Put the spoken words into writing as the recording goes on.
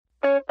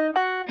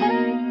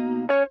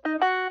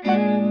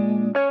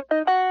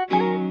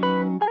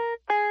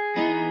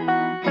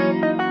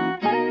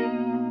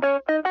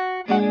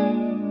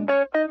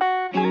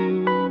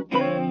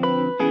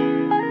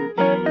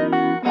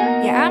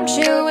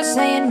you were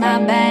saying my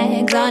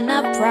bags are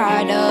not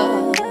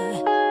Prada.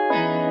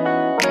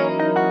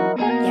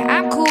 Yeah,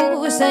 I'm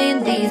cool with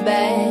saying these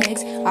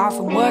bags are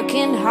from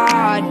working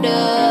harder.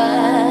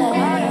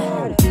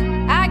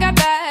 I got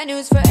bad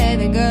news for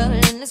every girl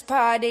in this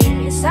party.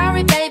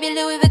 Sorry baby,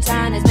 Louis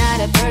Vuitton is not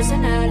a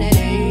personality.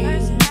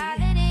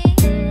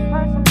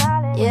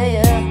 Yeah,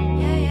 yeah.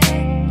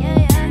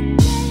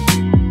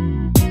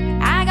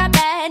 I got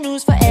bad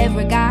news for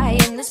every guy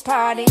in this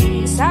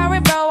party. Sorry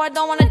bro, I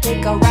don't wanna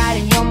take a ride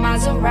in your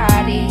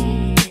Maserati.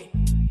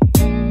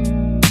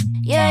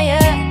 Yeah,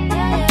 yeah.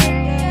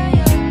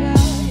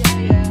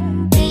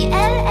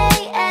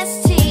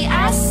 E.L.A.S.T.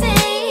 I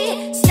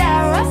see.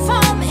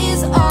 Styrofoam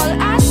is all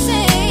I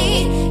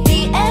see.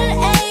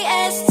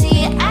 E.L.A.S.T.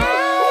 I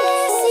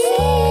see.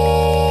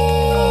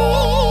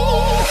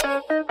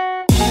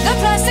 The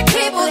plastic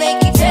people, they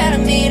keep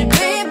telling me to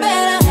be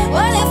better.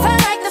 What if I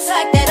like the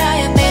fact that I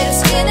am made of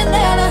skin and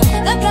leather?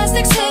 The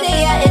plastic city,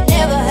 yeah, it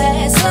never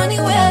has sunny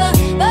weather.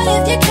 But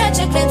if you catch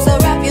a glimpse, I'll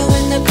wrap you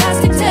in the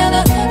plastic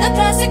tether. The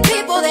plastic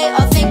people, they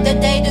all think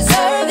that they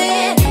deserve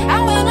it. I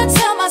wanna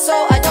tell my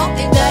soul, I don't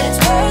think that it's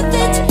worth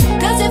it.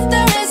 Cause if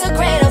there is a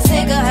grade, I'll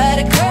figure how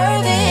to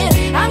curve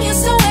it. I'm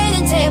used to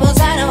waiting tables,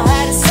 I know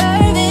how to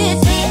serve it.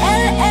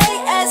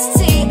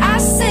 E.L.A.S.T. I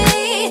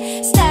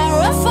see.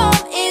 Styrofoam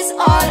is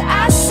all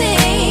I see.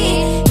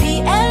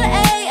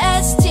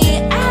 E.L.A.S.T.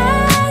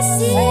 I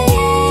see.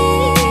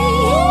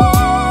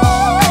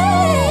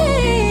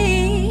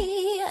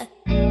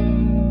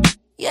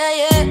 Yeah,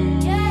 yeah.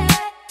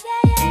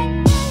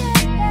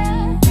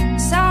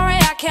 Sorry,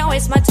 I can't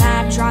waste my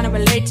time trying to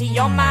relate to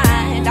your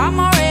mind. I'm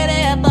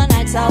already up all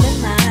night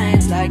solving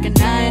lines like a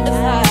 9 to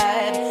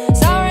 5.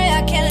 Sorry,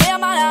 I can't live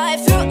my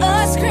life through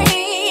a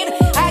screen.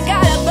 I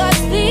gotta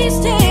bust these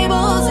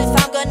tables if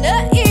I'm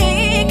gonna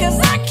eat. Cause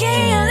I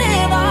can't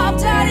live off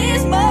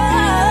daddy's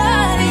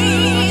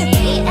money.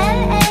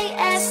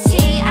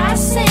 E.L.A.S.T. I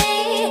see.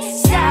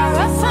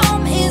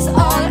 Styrofoam is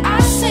all I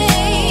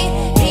see.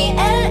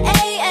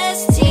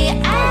 E.L.A.S.T.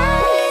 I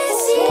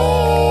see.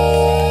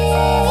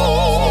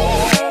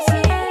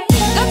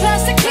 The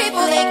plastic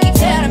people, they keep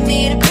telling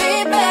me to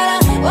be better.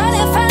 What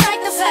if I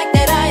like the fact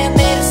that I am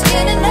made of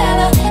skin and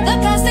leather? The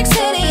plastic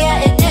city,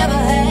 yeah, it never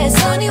has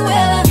sunny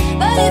weather.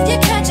 But if you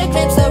catch a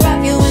glimpse, I'll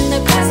wrap you in the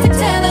plastic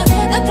tether.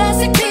 The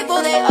plastic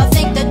people, they all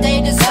think that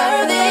they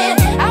deserve it.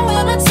 I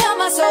wanna tell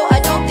my soul, I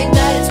don't think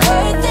that it's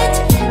worth it.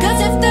 Cause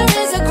if there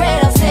is a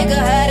grade, I'll figure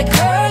how to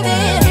curve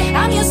it.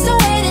 I'm used to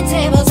waiting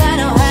tables, I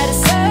know how to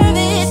serve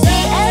it.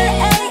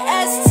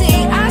 E.L.A.S.T.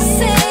 I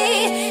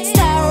see.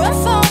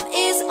 Styrofoam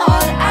is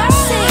all I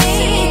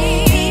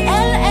see.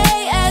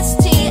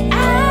 E.L.A.S.T.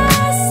 I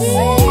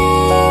see.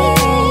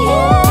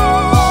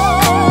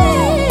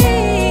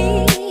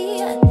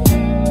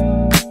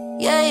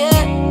 Yeah, yeah.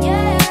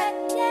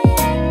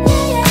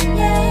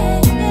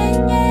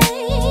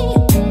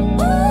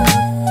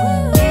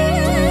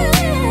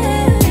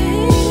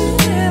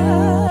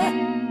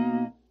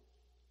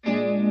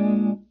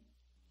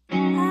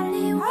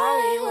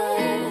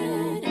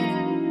 Hollywood,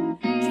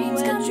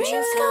 dreams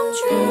come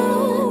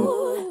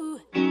true.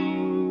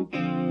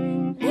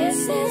 This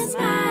is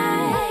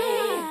my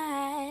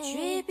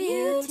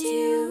tribute to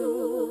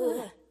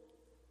you.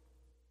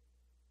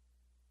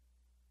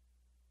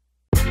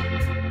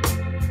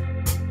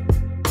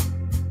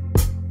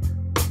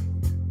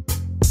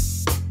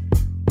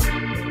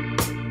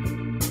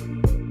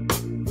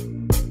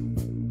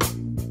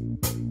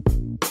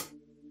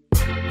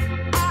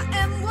 I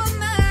am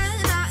woman,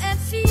 I am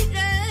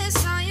fearless,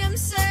 I am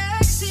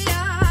sexy,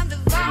 I'm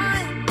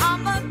divine,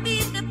 I'm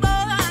unbeatable,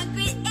 I'm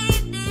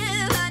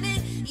creative, honey,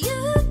 you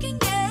can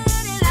get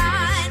in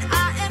line.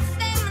 I am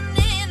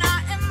feminine, I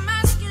am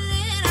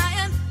masculine, I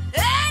am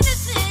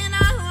anything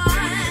I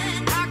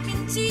want. I can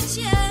teach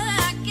you,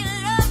 I can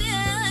love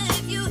you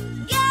if you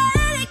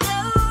got it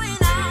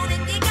going on.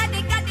 If you got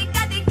it, got it,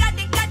 got it, got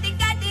it, got it,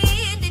 got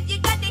it. If you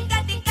got it,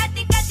 got it, got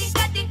it, got it,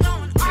 got it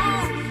going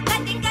on.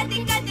 Got it, got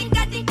it, got it,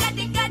 got it, got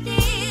it, got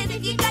it.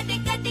 If you got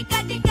it, got it,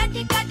 got it, got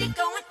it, got it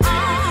going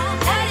on.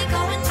 Got it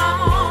going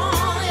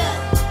on, yeah.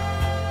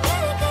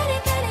 Got it, got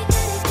it, got it,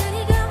 got it, got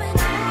it going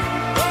on.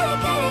 Got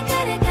it,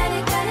 got it, got it, got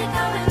it, got it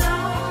going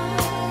on.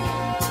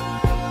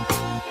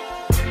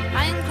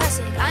 I'm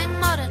classic, I'm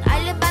modern, I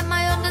live by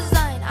my own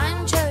design.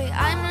 I'm cherry,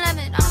 I'm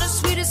lemon, I'm the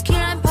sweetest key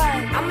lime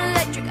pie. I'm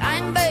electric,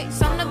 I'm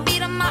bass, I'm the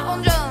beat of my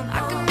own drum. I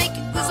can make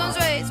it goosebumps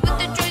race with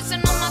the joints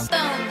on my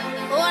thumb.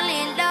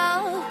 Only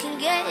love can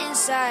get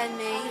inside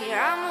me.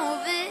 I'm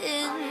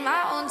moving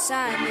my own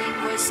timing.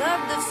 Voice of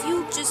the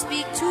future,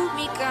 speak to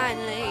me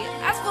kindly.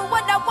 Ask for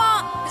what I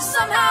want, and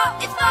somehow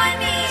it find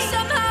me.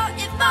 Somehow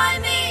it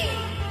find me.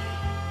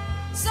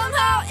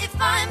 Somehow it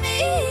find me.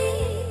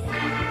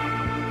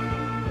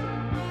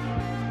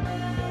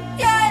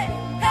 Yeah,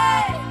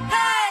 hey,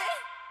 hey.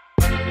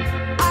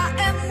 I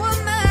am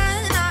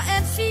woman, I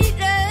am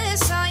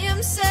fearless, I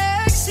am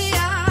sexy,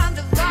 I'm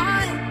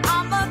divine,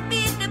 I'm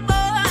unbeatable,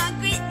 I'm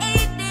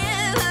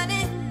creative,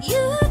 honey,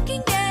 you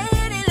can get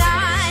in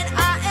line.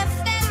 I am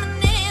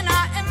feminine, I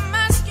am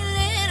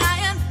masculine, I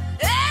am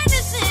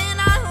anything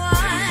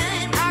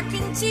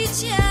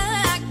teach you,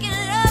 I can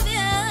love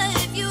you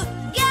if you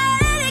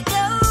got it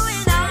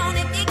going on.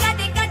 If you got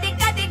it, got it,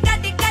 got it,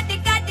 got it, got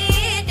it, got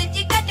it. If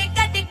you got it,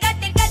 got it, got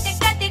it, got it,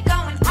 got it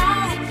going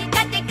on. If you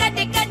got it, got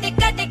it, got it,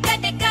 got it,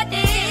 got it, got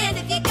it.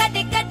 If you got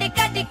it, got it,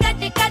 got it,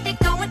 got it, got it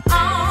going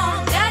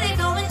on. Got it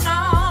going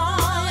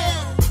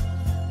on.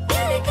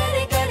 Got it, got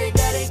it, got it,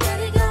 got it, got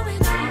it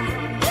going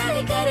on. Got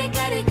it, got it,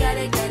 got it, got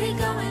it, got it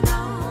going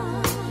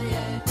on.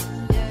 Yeah,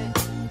 yeah.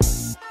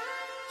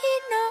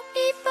 Eat no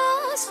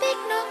evil, speak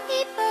no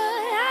evil.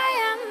 I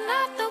am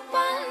not the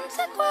one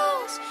to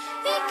cross.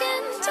 We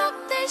can talk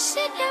that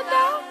shit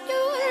about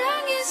you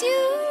long as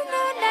you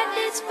know that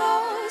it's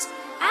false.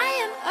 I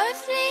am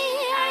earthly,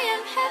 I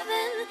am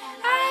heaven.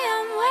 I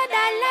am what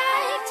I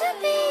like to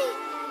be.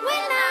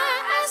 When I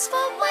ask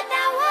for what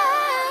I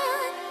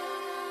want,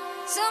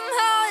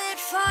 somehow it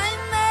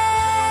finds me.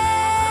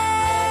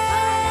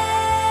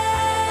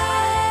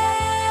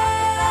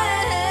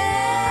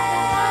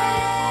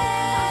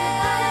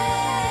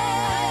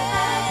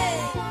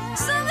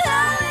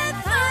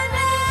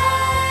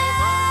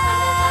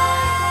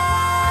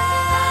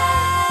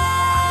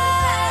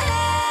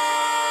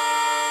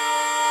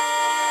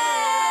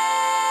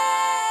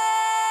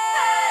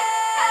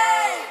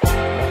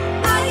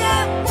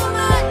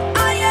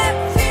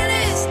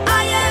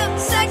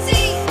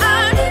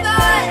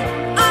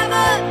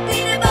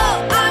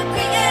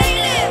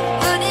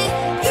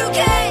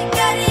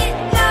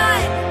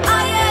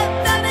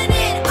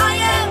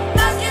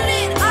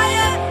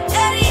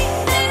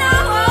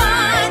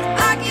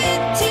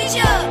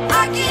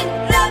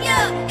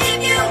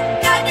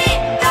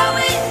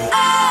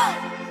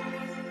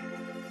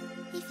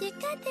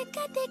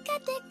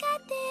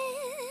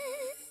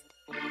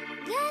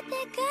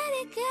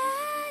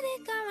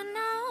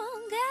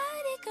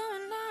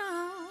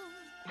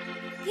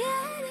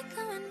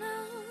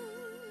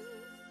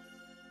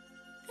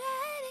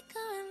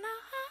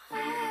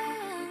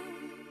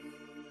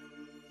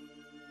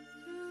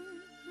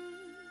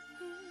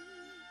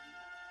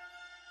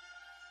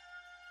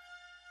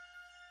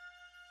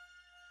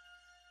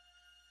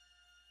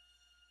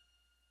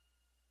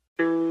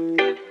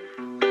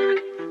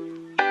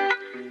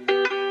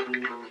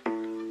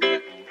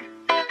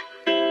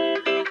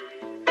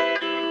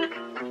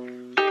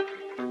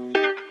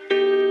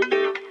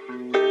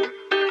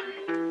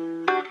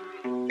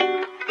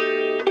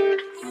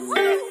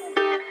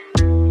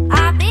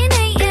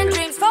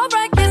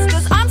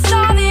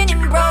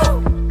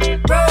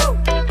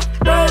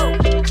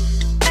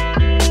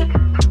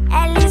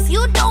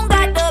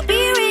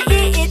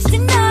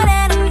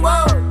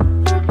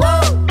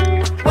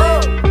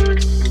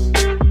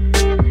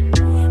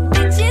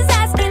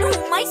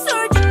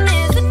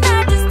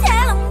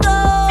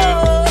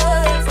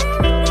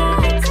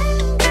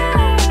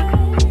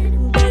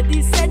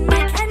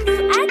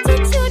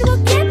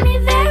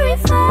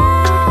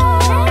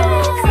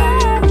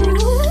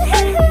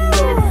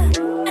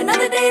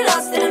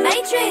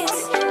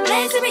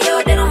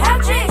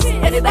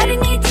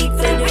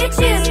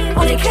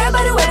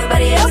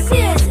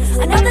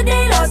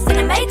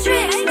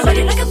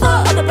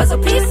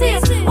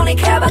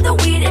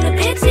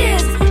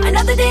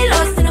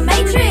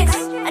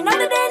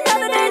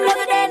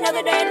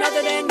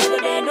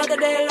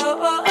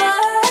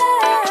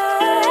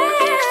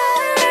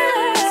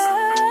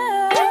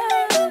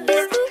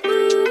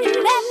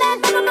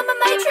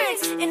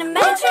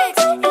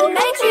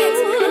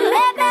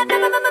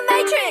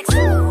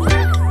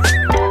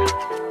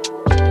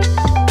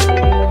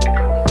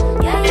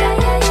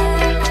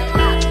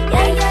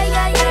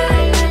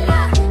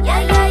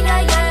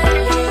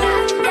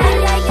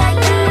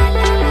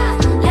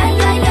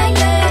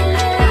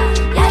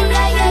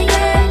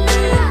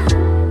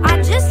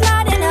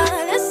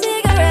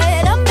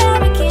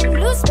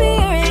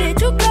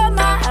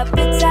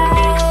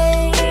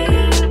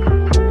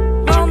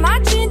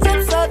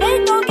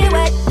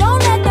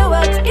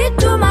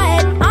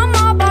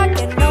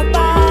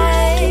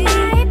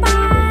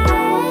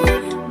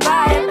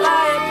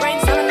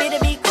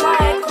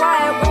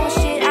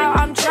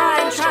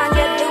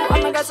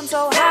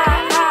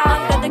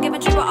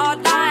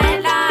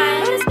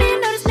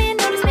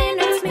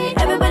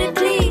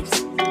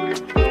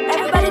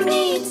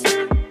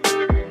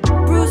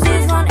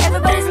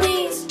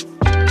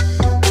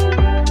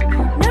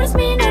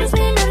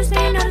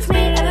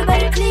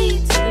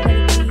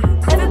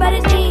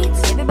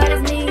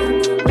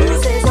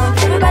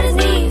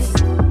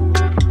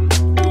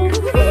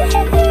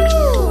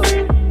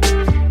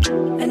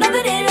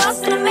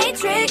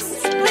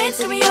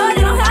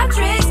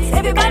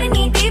 Everybody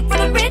need deep for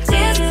the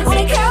riches.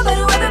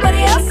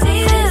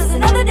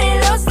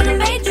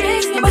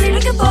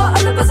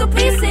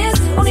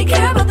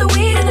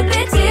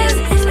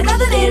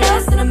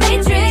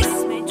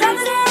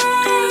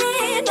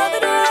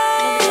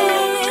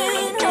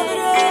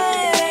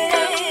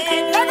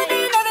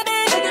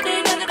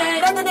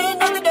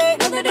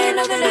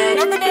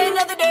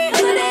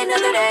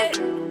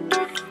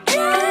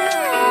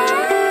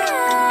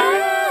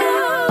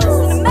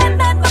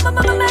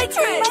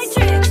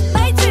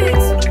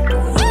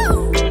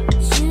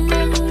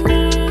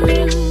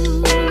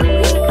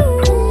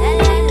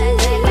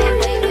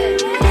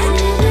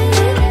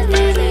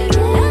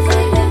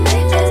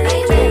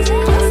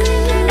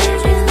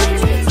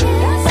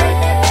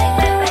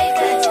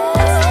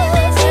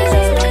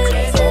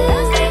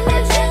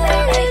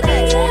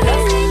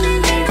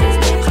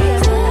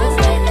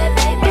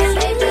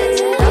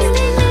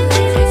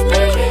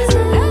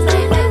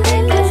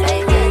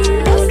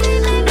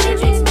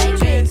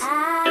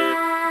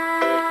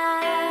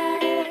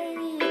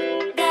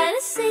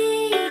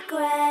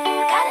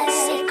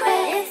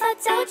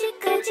 told you,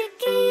 could you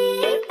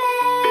keep it?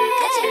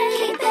 Could you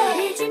keep it?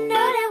 Did you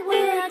know that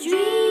we're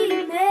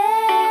dreaming?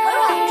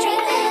 We're all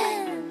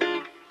dreaming.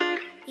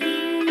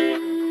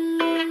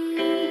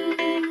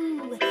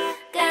 You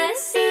got a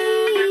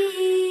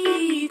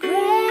secret,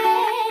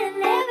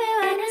 and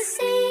everyone has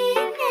seen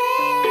it.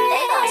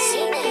 They've all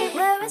seen it.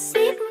 We're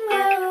asleep and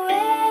we're awake.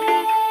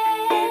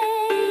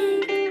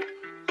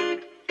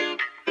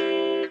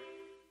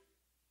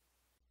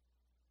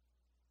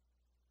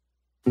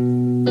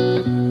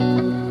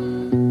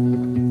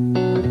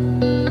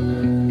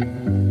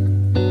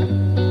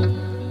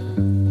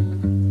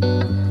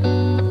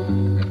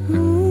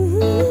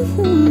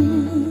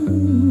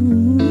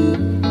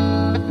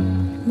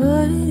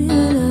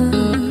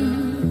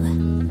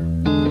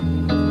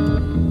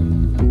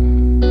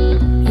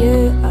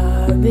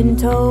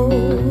 Told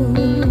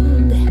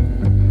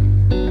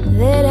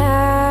that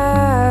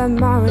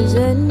I'm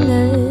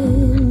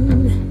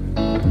resentment.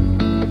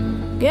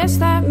 Guess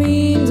that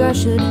means I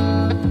should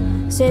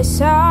say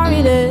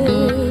sorry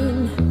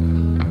then.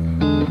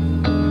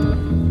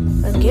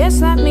 I guess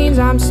that means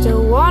I'm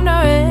still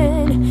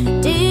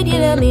wondering, did you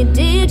love me,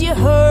 did you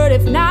hurt?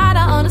 If not,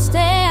 I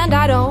understand.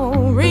 I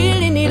don't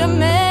really need a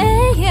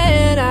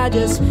man, I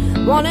just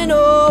wanna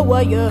know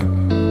what you're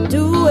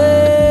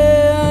doing.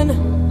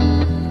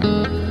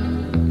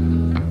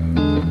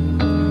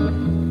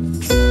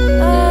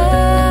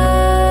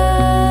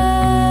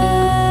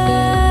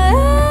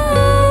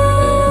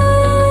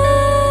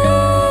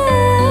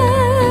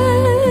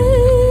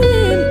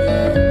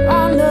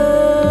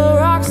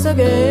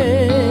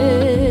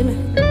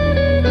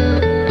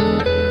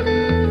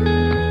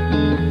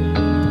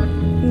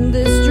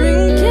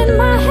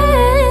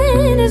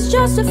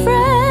 Just a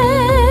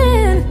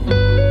friend.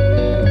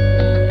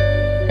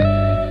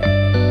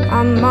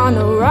 I'm on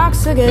the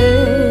rocks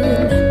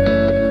again.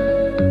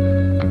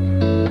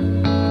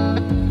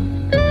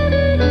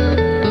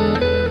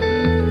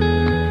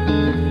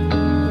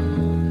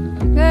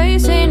 They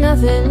say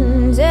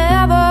nothing's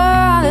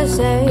ever the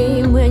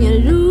same when you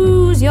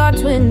lose your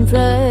twin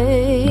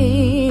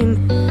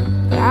flame.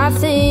 But I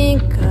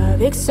think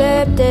I've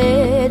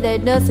accepted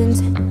that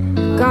nothing's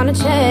gonna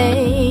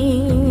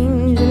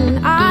change.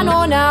 I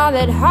know now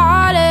that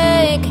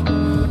heartache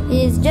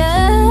is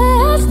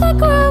just a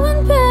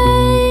growing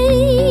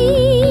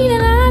pain.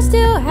 And I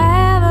still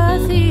have a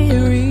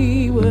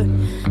theory, we're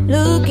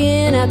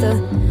looking at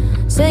the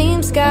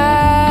same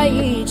sky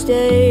each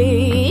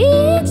day,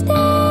 each day.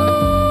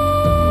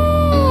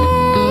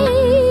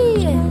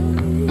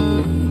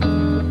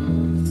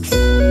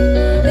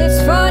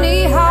 It's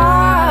funny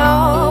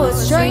how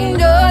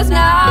strangers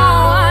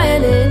now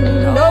and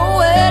in nowhere.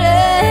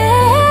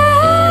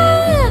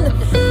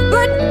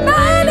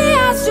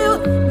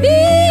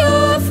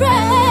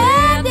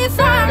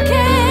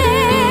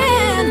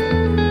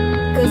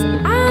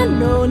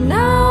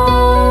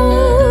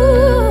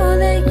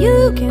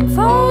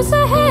 Falls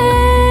ahead.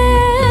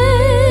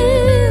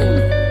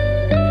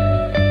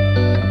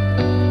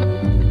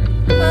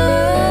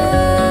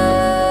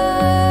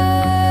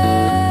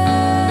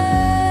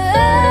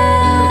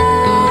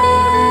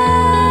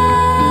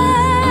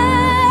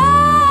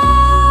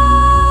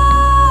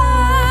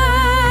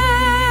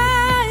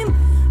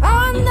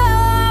 I'm on the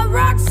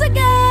rocks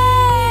again.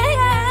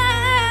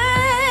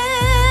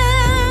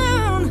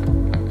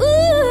 Ooh,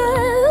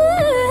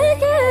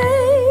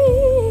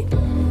 yeah.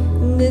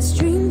 This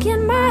drink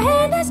in my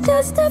hand is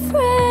just a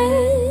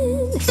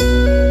friend.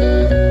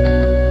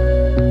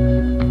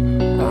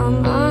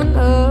 I'm on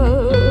the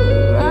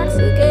rocks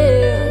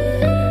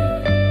again.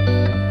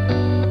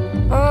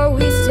 Are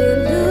we still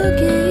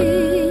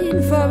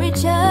looking for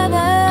each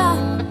other?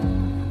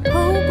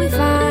 Hope we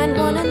find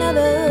one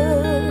another.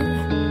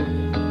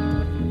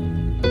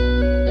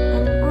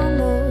 I'm on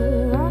the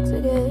rocks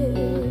again.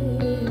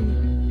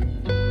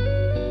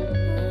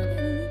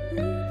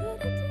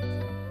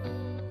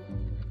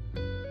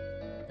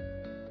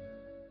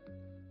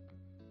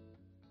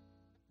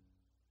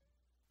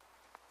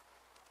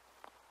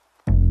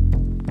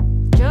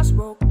 Just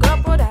woke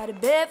up, got out of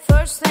bed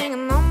first thing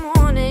in the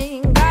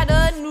morning. Got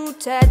a new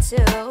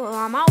tattoo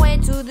on my way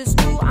to the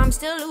school. I'm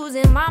still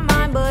losing my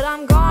mind, but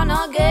I'm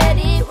gonna get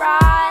it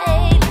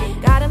right.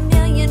 Got a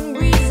million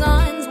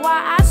reasons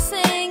why I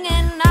sing,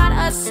 and not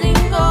a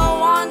single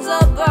one's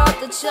about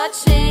the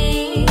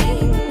cha-ching.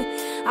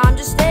 I'm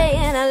just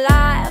staying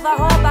alive, I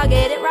hope I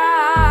get it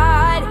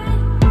right.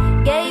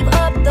 Gave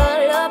up the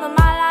love of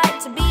my life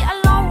to be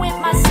alone with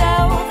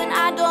myself, and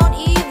I don't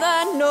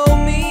even know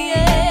me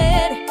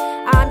yet.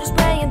 I'm just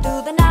praying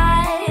through the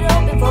night,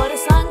 hoping for the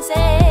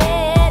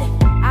sunset.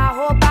 I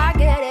hope I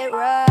get it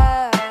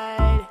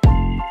right.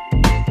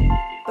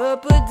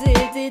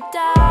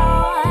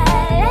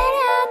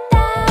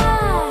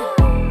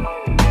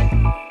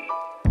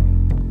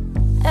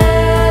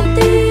 At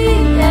the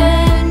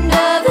end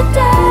of the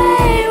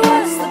day,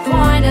 what's the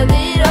point of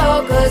it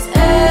all? 'Cause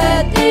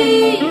at the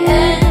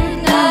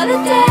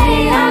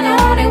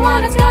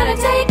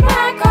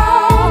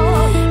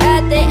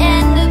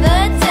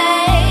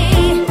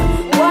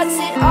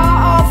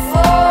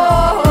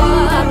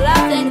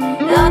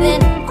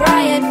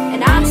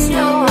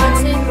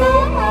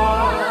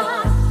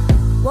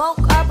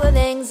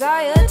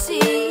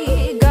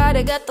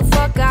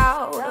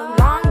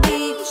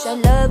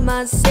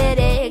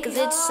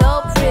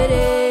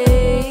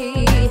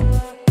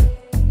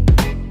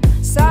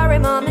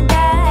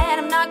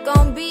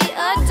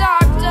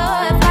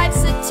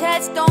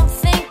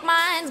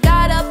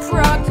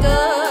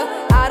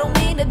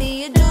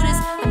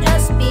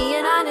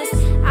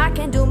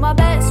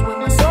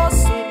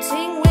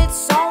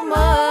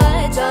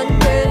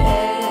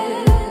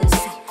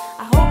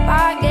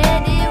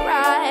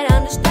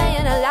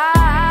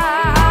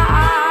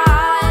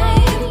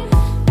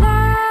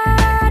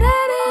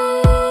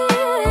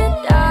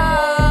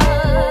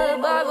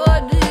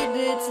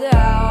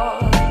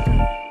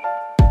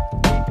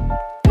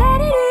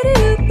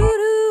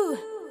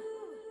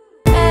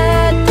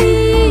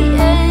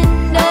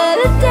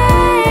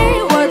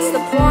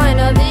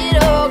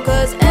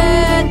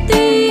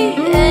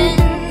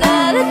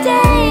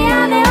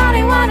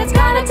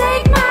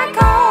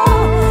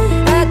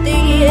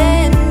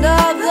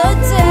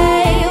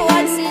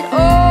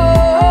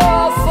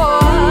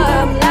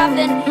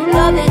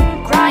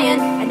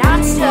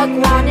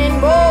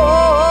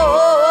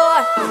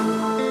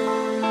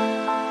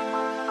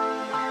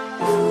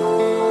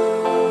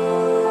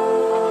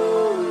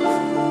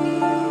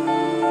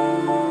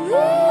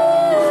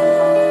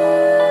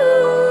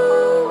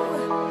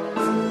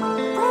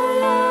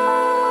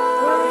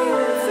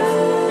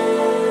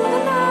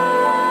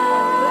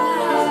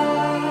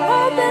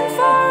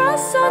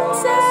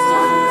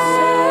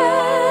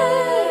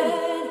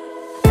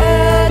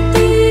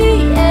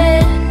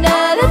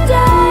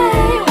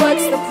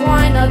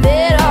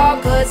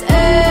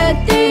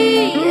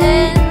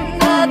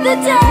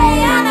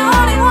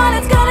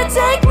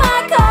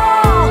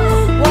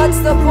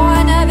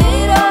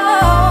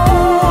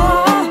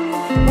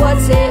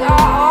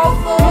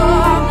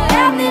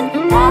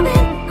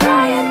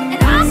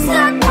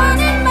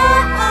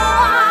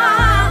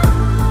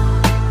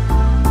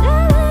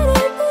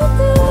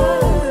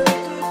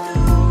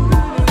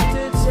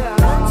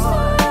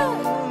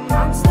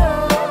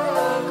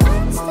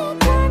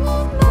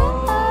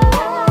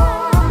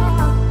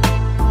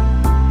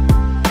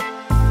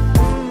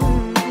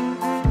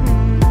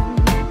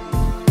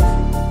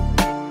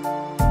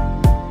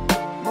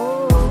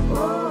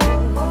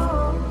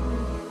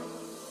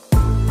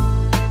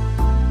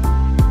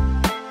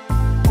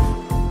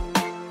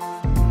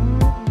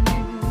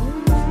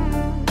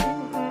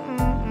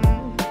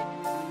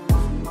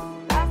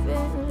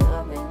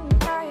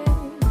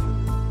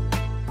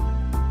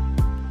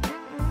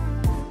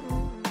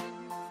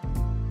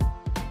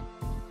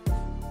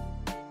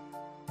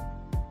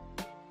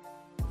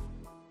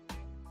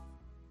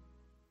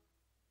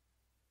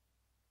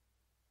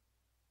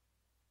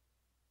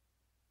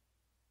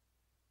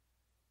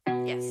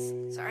Yes,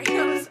 sorry,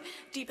 I was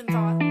deep in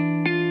thought.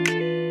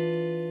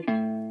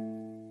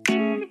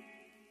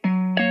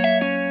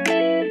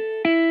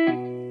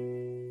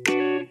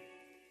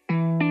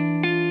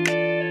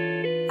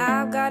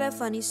 I've got a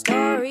funny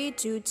story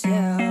to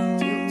tell.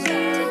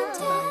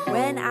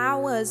 When I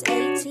was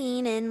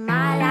 18 and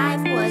my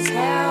life was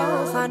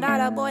hell, found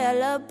out a boy I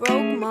love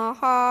broke my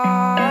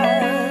heart.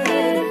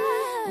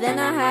 Then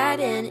I had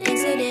an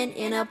incident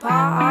in a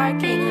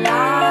parking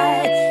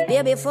lot.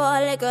 Beer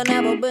before liquor,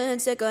 never been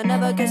sicker,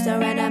 never kissed a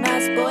random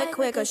ass boy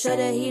quicker.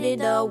 Should've heeded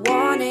the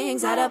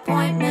warnings, had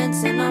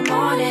appointments in the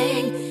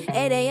morning.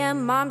 8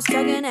 a.m. mom's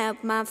tugging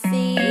at my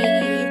feet.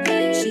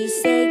 She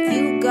said,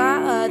 you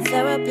got a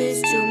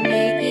therapist to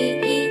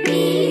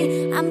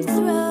meet. I'm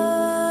throwing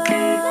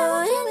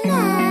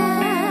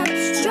up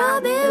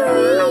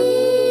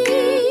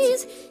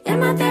strawberries in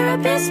my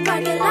therapist's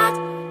parking lot.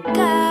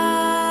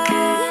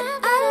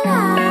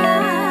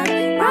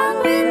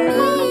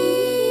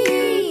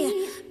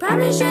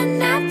 Probably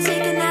shouldn't have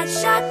taken that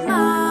shot,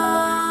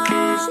 Mom.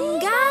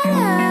 Got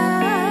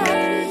up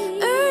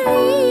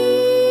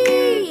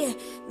early,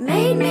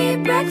 made me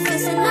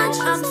breakfast and lunch.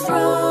 I'm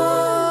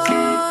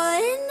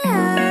throwing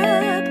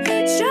up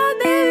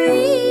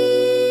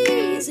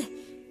strawberries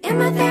in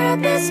my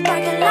therapist's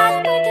parking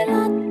lot. Parking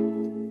lot,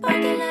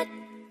 parking lot,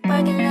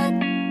 parking lot.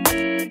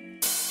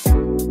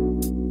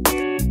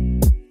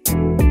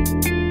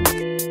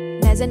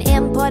 There's an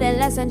important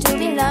lesson to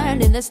be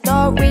learned in the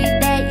story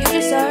that you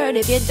just heard.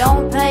 If you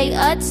don't pay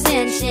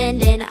attention,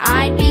 then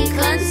I'd be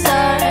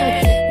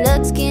concerned.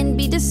 Looks can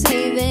be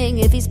deceiving.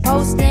 If he's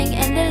posting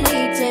and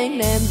deleting,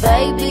 then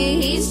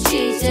baby, he's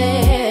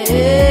cheating.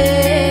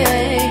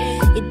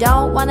 You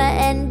don't wanna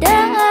end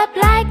up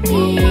like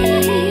me.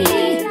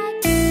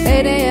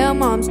 8 a.m.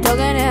 mom's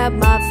tugging at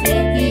my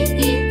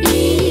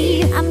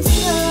feet. I'm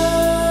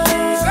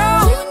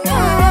throwing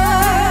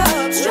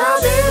up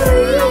strawberries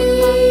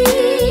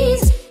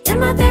in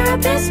my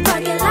therapist's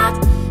parking lot.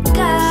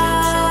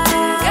 God,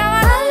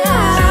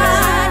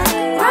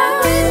 run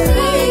with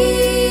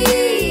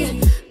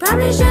me.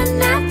 Probably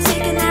shouldn't have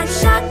taken that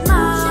shot,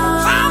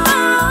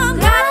 Mom.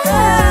 Got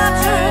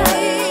up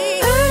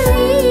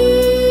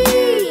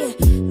early,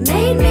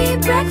 made me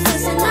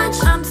breakfast and lunch.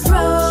 I'm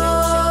throwing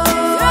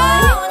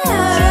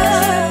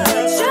up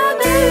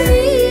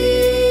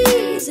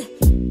strawberries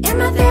in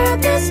my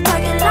therapist's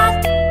parking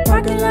lot.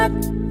 Parking lot,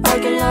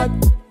 parking lot,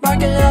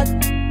 parking lot.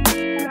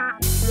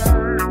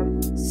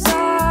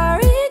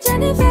 Sorry,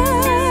 Jennifer,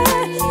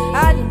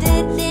 I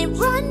didn't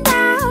run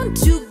down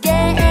to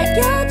get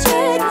your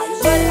check,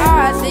 but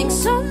I think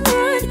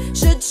someone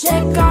should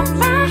check on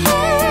my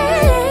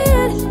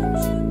head.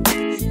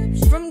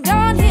 From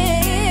down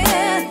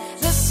here,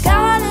 the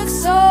sky looks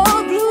so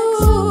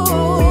blue,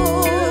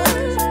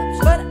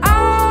 but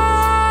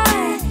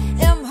I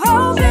am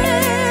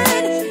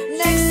hoping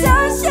next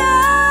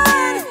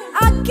sunshine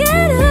I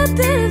get a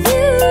better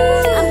view.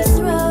 I'm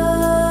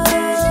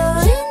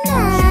throwing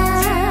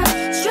up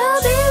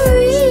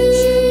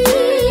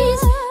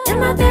strawberries in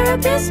my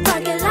therapist's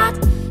parking lot.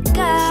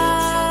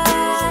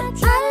 God,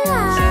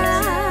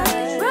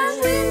 run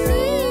with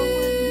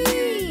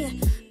me.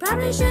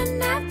 Probably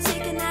shouldn't have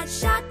taken that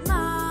shot,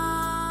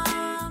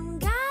 Mom.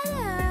 Got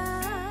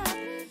up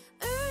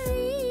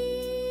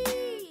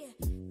early,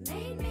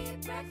 made me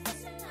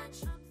breakfast and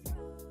lunch. I'm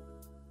through.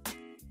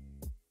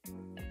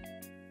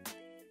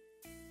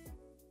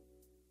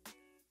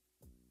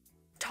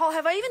 Tall,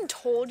 have I even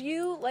told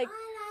you, like,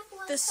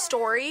 the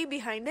story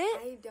behind it?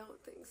 I don't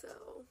think so.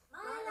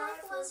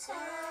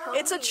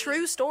 It's a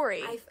true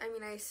story. I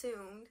mean, I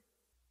assumed.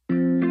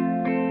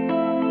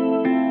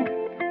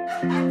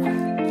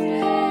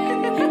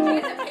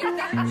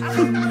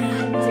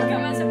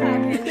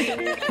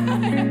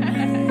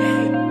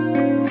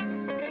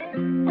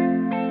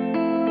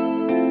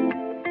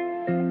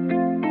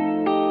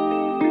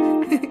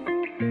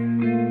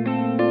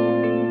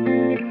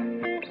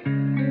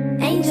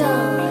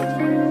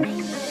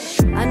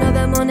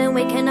 morning,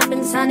 waking up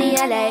in sunny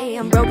LA.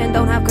 I'm broken,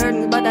 don't have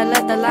curtains, but I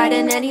let the light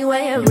in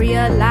anyway. I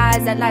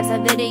realize that life's a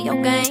video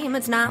game.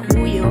 It's not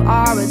who you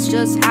are, it's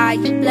just how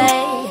you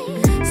play.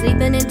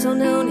 Sleeping until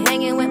noon,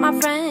 hanging with my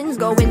friends.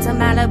 Going to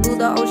Malibu,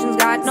 the ocean's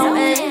got no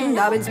end.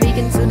 I've been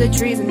speaking to the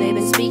trees and they've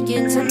been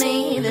speaking to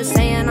me. They're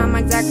saying I'm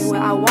exactly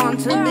where I want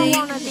to be.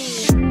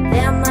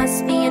 There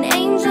must be an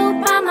angel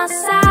by my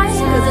side,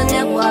 'cause I've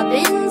never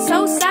been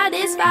so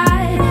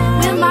satisfied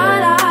with my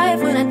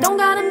life when I don't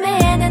got a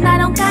man and I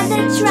don't got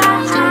to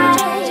try.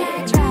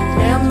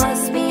 There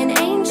must be an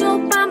angel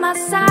by my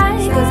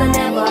side, 'cause I've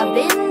never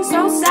been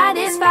so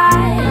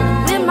satisfied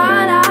with my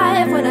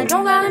life when I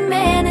don't got a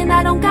man and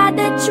I don't got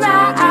to try.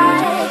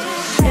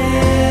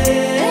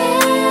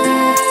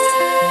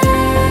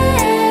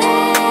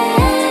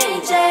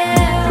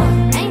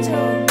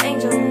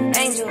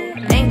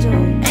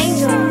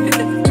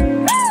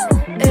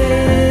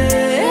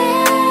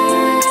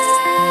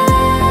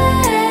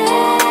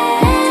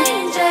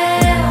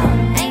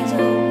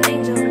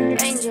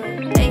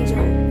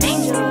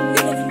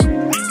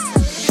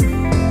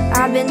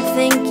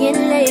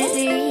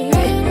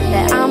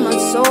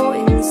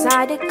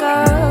 A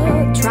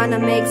girl trying to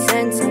make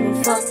sense of a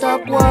fucked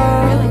up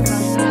world.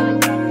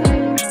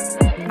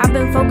 I've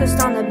been focused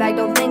on the back,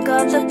 don't think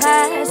of the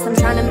past. I'm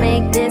trying to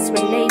make this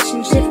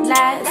relationship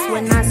last.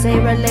 When I say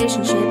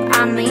relationship,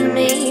 I mean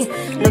me.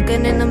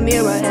 Looking in the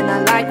mirror and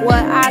I like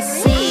what I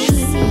see.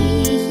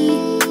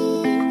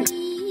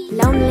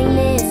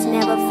 Loneliness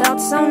never felt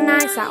so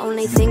nice. I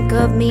only think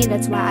of me,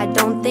 that's why I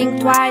don't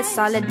think twice.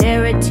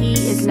 Solidarity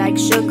is like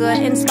sugar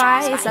and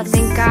spice. I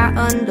think I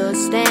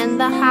understand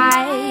the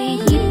hype.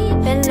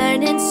 Been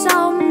learning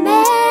so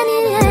many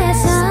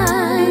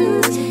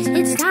lessons.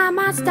 It's time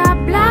I stop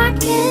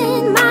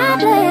blocking my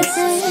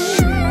blessings.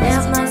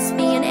 There must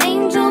be an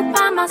angel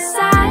by my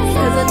side,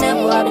 'cause I've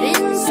never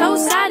been so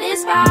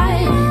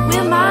satisfied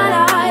with my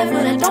life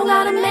when I don't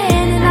got a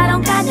man and I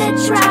don't got to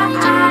try.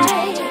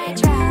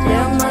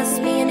 There must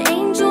be an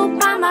angel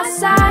by my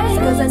side,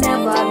 'cause I've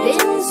never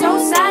been so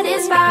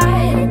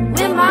satisfied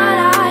with my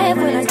life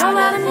when I don't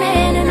got a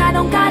man and I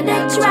don't got to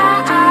try.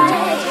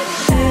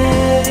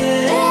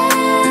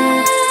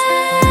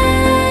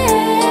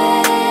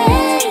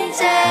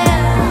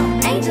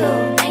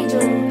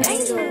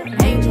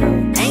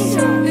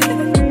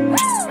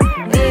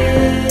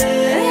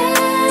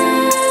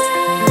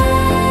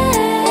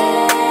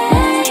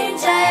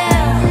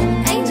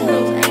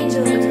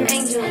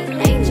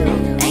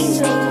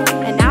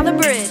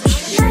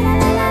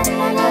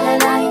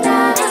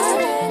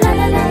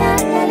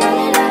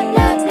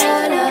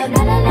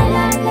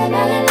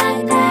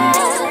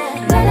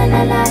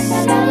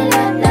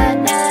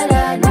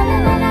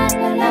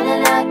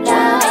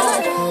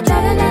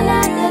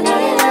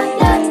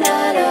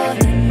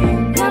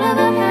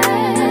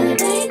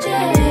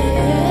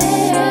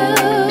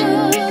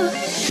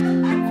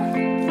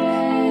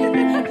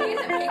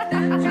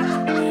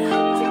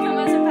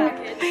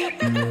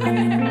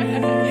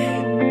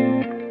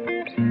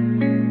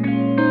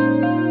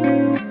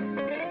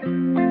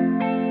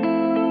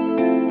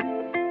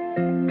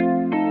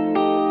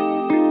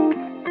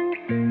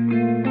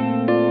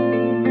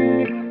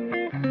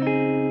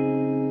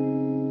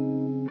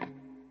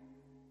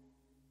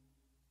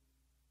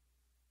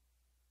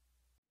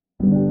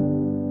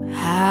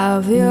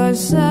 Have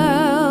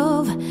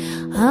yourself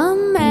a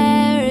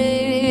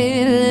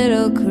merry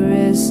little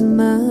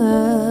Christmas.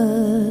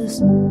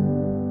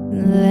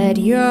 Let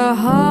your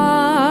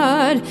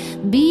heart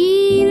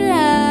be light.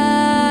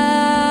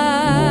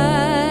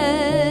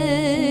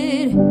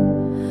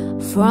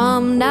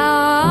 From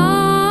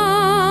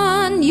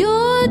now on,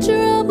 your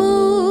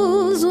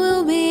troubles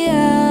will be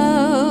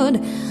out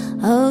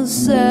of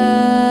sight.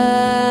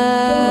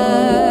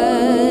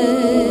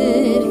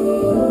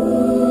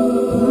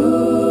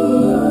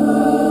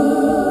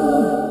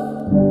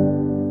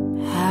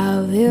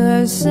 Have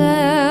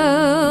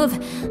yourself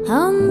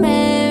a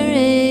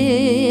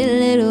merry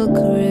little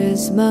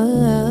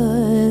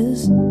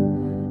Christmas.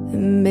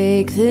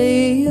 Make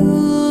the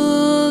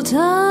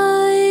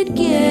Yuletide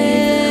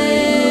gay.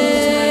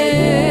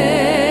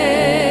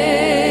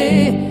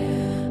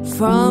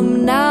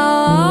 From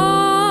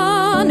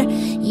now on,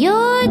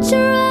 your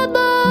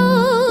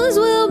troubles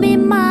will be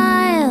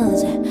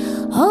miles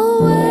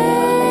away.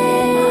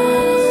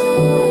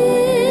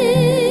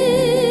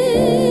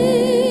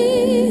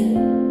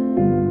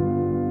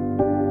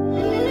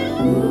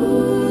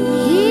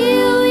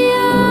 Here we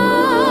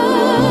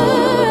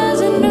are as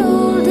in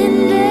olden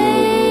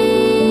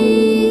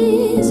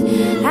days,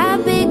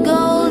 happy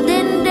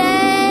golden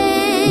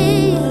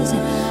days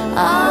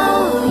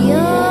of yore.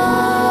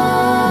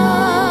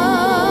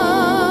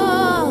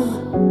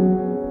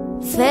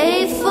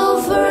 Faithful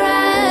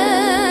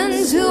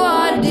friends who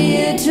are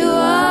dear to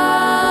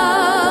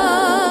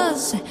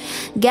us,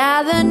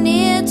 gather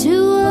near to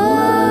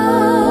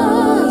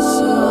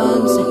us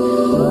once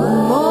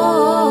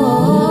more.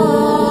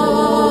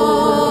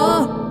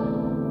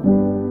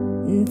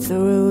 And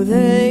through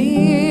the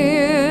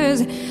years,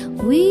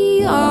 we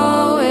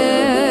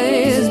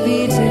always be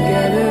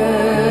together.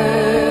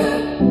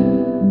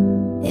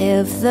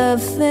 the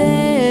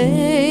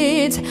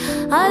fates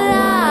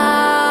allow.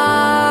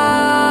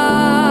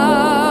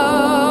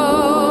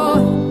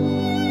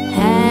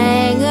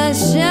 Hang a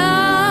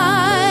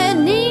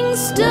shining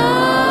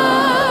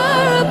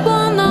star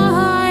upon the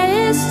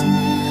highest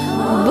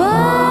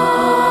bough.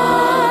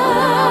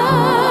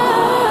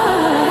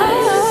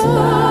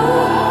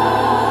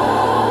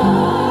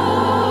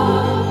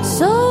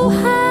 So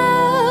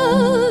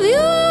have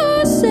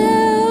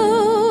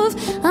yourself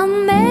a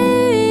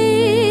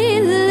merry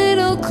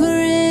little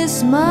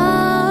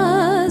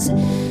Christmas now.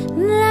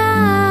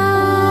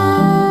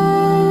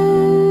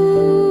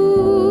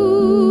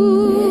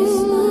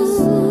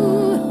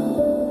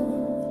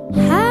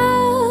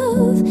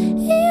 Have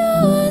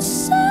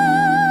yourself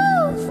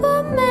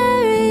a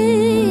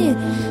merry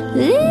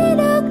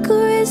little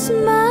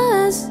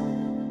Christmas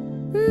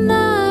now.